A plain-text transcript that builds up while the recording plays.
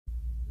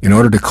In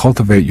order to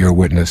cultivate your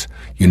witness,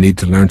 you need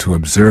to learn to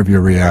observe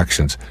your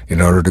reactions in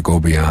order to go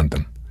beyond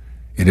them.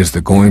 It is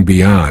the going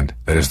beyond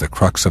that is the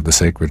crux of the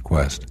sacred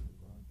quest.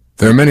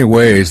 There are many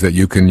ways that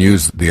you can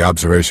use the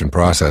observation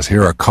process.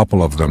 Here are a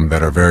couple of them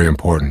that are very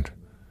important.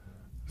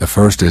 The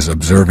first is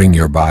observing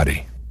your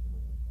body.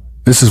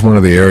 This is one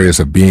of the areas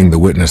of being the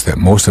witness that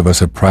most of us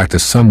have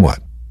practiced somewhat.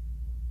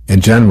 In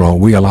general,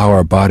 we allow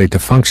our body to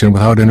function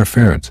without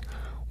interference.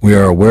 We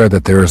are aware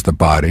that there is the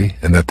body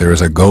and that there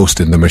is a ghost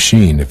in the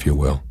machine, if you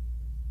will.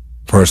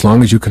 For as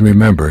long as you can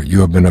remember,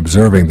 you have been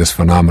observing this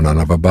phenomenon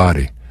of a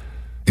body.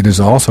 It is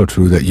also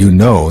true that you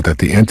know that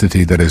the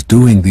entity that is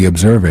doing the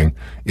observing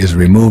is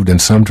removed in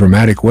some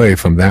dramatic way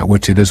from that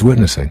which it is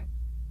witnessing.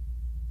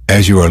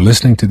 As you are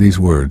listening to these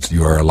words,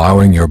 you are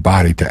allowing your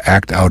body to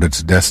act out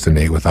its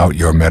destiny without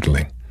your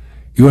meddling.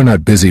 You are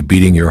not busy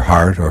beating your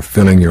heart or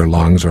filling your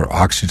lungs or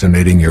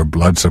oxygenating your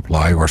blood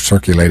supply or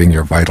circulating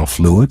your vital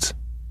fluids.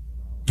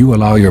 You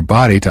allow your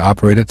body to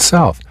operate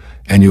itself,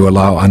 and you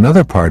allow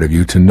another part of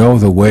you to know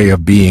the way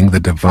of being the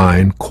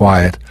divine,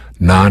 quiet,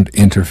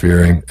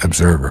 non-interfering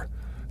observer.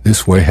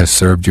 This way has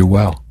served you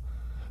well.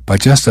 By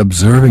just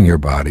observing your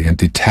body and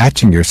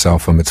detaching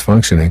yourself from its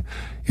functioning,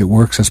 it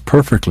works as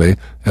perfectly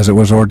as it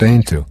was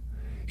ordained to.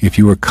 If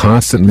you were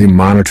constantly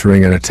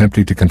monitoring and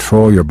attempting to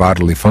control your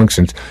bodily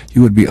functions,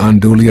 you would be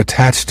unduly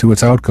attached to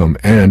its outcome,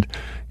 and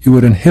you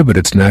would inhibit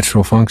its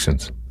natural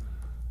functions.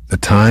 The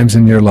times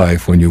in your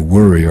life when you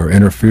worry or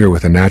interfere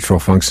with the natural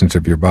functions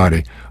of your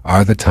body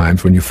are the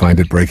times when you find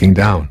it breaking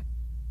down.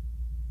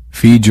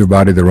 Feed your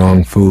body the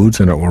wrong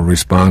foods and it will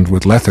respond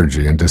with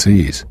lethargy and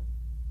disease.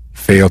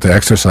 Fail to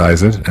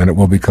exercise it and it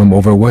will become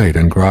overweight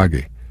and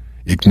groggy.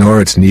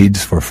 Ignore its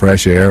needs for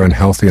fresh air and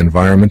healthy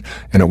environment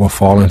and it will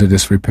fall into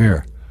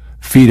disrepair.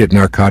 Feed it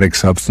narcotic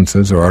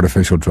substances or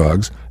artificial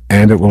drugs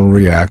and it will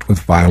react with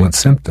violent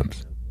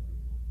symptoms.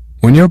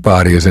 When your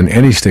body is in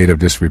any state of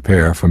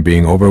disrepair, from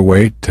being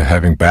overweight to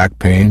having back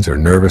pains or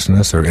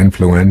nervousness or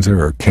influenza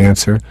or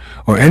cancer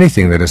or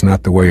anything that is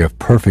not the way of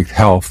perfect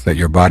health that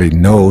your body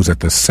knows at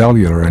the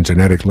cellular and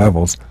genetic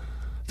levels,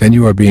 then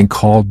you are being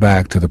called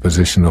back to the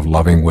position of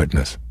loving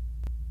witness.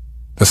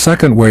 The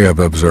second way of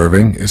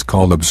observing is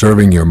called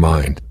observing your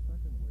mind.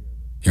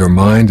 Your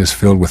mind is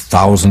filled with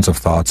thousands of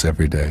thoughts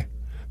every day.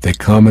 They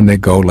come and they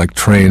go like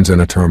trains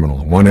in a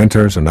terminal. One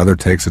enters, another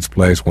takes its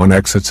place, one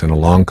exits, and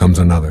along comes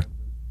another.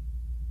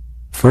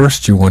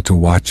 First, you want to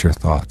watch your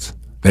thoughts.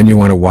 Then you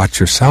want to watch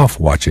yourself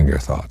watching your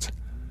thoughts.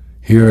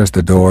 Here is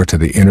the door to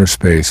the inner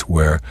space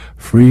where,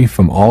 free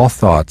from all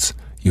thoughts,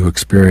 you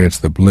experience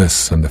the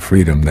bliss and the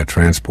freedom that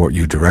transport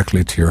you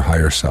directly to your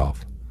higher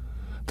self.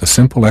 The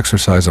simple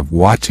exercise of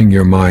watching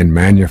your mind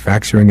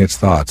manufacturing its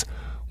thoughts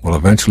will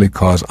eventually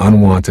cause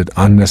unwanted,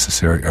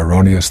 unnecessary,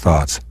 erroneous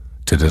thoughts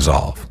to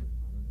dissolve.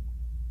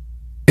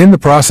 In the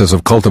process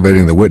of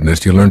cultivating the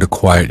witness, you learn to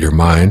quiet your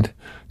mind,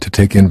 to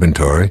take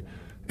inventory,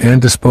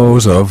 and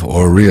dispose of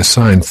or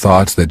reassign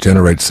thoughts that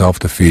generate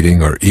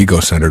self-defeating or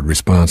ego-centered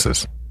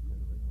responses.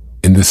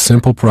 In this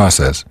simple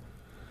process,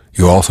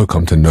 you also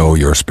come to know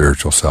your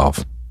spiritual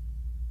self.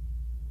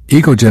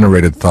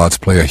 Ego-generated thoughts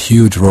play a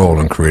huge role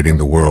in creating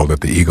the world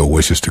that the ego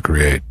wishes to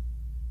create.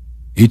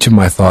 Each of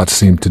my thoughts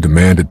seem to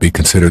demand it be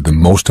considered the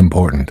most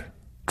important.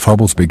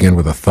 Troubles begin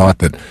with a thought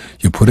that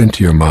you put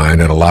into your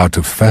mind and allow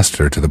to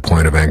fester to the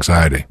point of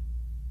anxiety.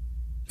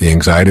 The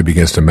anxiety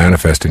begins to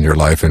manifest in your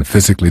life in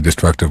physically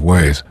destructive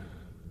ways,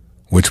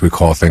 which we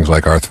call things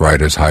like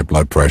arthritis, high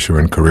blood pressure,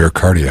 and career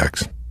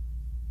cardiacs.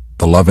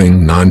 The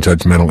loving,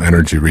 non-judgmental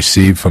energy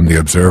received from the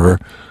observer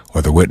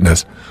or the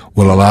witness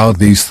will allow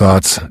these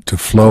thoughts to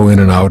flow in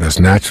and out as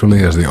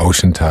naturally as the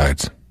ocean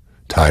tides.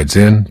 Tides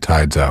in,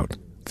 tides out.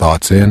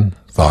 Thoughts in,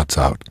 thoughts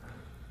out.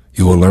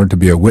 You will learn to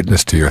be a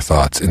witness to your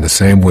thoughts in the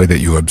same way that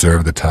you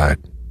observe the tide.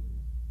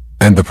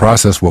 And the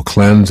process will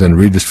cleanse and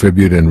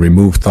redistribute and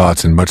remove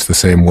thoughts in much the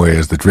same way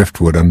as the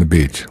driftwood on the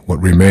beach.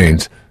 What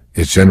remains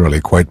is generally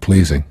quite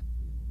pleasing.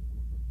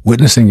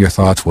 Witnessing your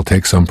thoughts will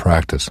take some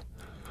practice.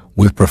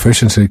 With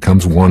proficiency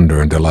comes wonder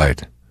and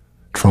delight.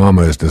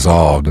 Trauma is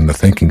dissolved in the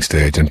thinking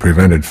stage and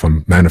prevented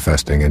from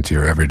manifesting into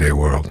your everyday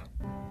world.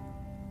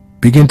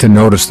 Begin to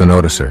notice the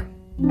noticer.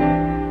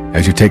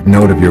 As you take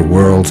note of your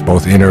worlds,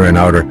 both inner and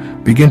outer,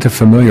 begin to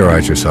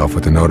familiarize yourself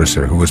with the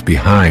noticer who is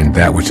behind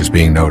that which is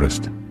being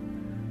noticed.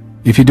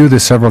 If you do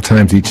this several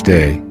times each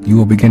day, you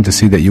will begin to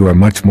see that you are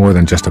much more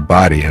than just a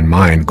body and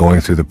mind going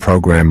through the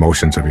program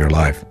motions of your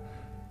life.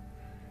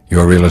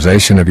 Your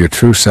realization of your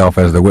true self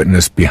as the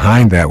witness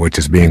behind that which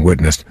is being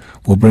witnessed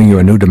will bring you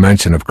a new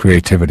dimension of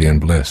creativity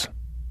and bliss.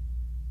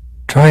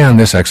 Try on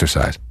this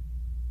exercise.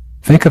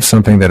 Think of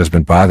something that has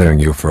been bothering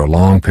you for a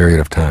long period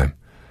of time.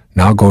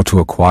 Now go to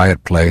a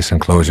quiet place and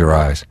close your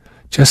eyes.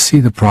 Just see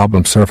the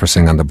problem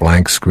surfacing on the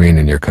blank screen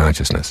in your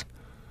consciousness.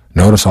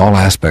 Notice all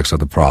aspects of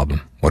the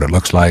problem, what it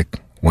looks like,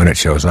 when it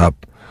shows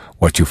up,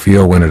 what you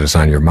feel when it is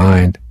on your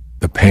mind,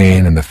 the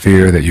pain and the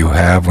fear that you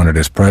have when it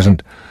is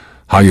present,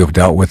 how you have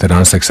dealt with it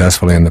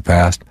unsuccessfully in the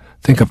past.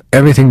 Think of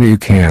everything that you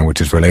can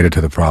which is related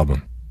to the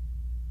problem.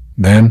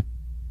 Then,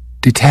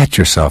 detach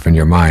yourself in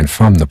your mind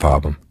from the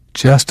problem.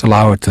 Just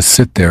allow it to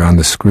sit there on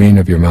the screen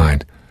of your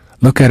mind.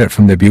 Look at it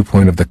from the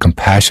viewpoint of the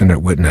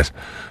compassionate witness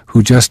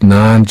who just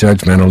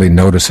non-judgmentally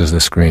notices the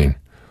screen.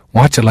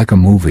 Watch it like a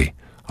movie,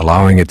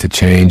 allowing it to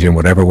change in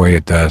whatever way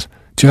it does.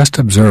 Just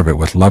observe it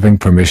with loving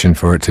permission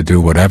for it to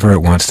do whatever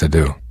it wants to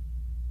do.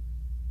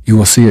 You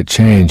will see it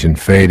change and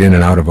fade in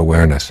and out of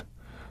awareness.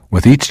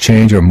 With each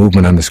change or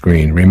movement on the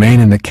screen, remain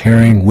in the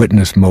caring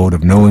witness mode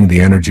of knowing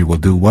the energy will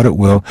do what it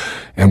will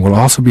and will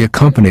also be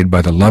accompanied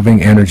by the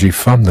loving energy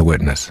from the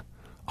witness.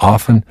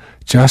 Often,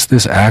 just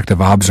this act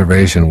of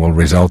observation will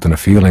result in a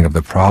feeling of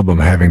the problem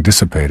having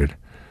dissipated.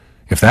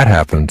 If that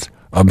happens,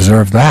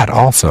 observe that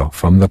also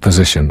from the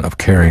position of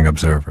caring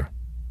observer.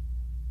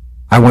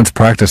 I once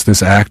practiced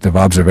this act of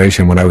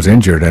observation when I was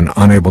injured and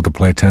unable to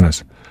play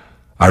tennis.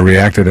 I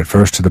reacted at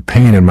first to the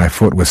pain in my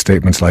foot with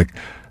statements like,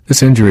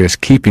 "This injury is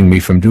keeping me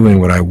from doing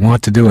what I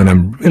want to do and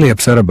I'm really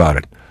upset about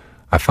it."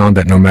 I found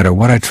that no matter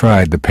what I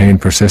tried, the pain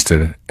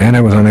persisted and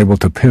I was unable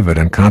to pivot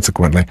and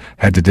consequently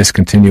had to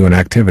discontinue an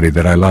activity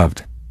that I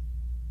loved.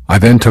 I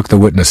then took the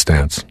witness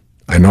stance.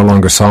 I no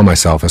longer saw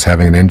myself as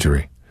having an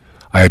injury.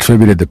 I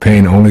attributed the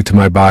pain only to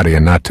my body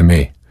and not to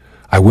me.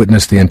 I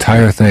witnessed the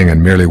entire thing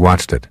and merely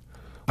watched it.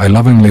 I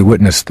lovingly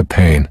witnessed the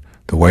pain,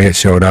 the way it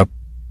showed up,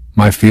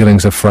 my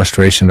feelings of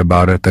frustration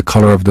about it, the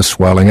color of the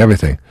swelling,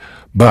 everything.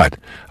 But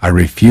I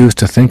refused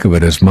to think of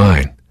it as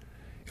mine.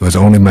 It was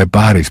only my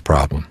body's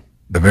problem.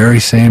 The very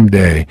same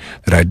day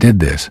that I did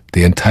this,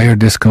 the entire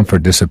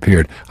discomfort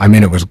disappeared. I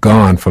mean, it was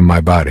gone from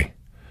my body.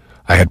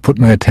 I had put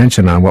my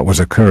attention on what was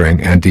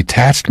occurring and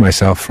detached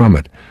myself from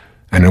it,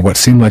 and in what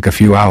seemed like a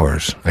few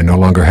hours, I no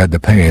longer had the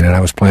pain and I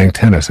was playing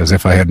tennis as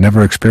if I had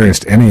never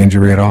experienced any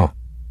injury at all.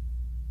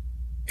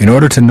 In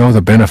order to know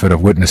the benefit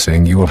of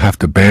witnessing, you will have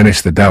to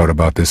banish the doubt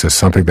about this as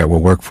something that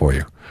will work for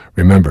you.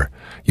 Remember,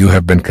 you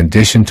have been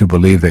conditioned to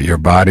believe that your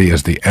body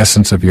is the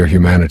essence of your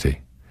humanity.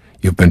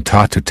 You've been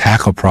taught to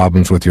tackle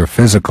problems with your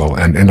physical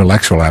and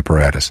intellectual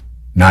apparatus,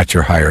 not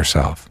your higher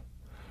self.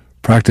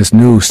 Practice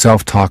new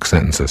self-talk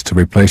sentences to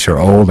replace your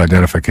old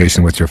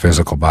identification with your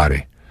physical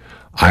body.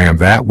 I am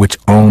that which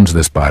owns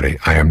this body.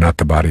 I am not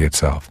the body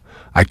itself.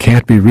 I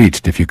can't be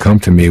reached if you come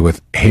to me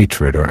with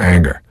hatred or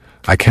anger.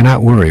 I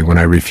cannot worry when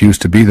I refuse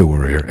to be the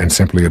worrier and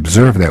simply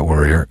observe that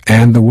worrier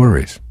and the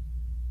worries.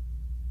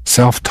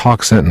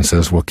 Self-talk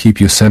sentences will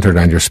keep you centered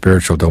on your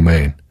spiritual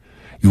domain.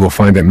 You will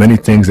find that many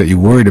things that you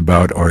worried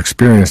about or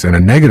experienced in a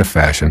negative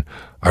fashion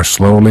are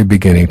slowly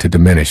beginning to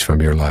diminish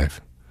from your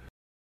life.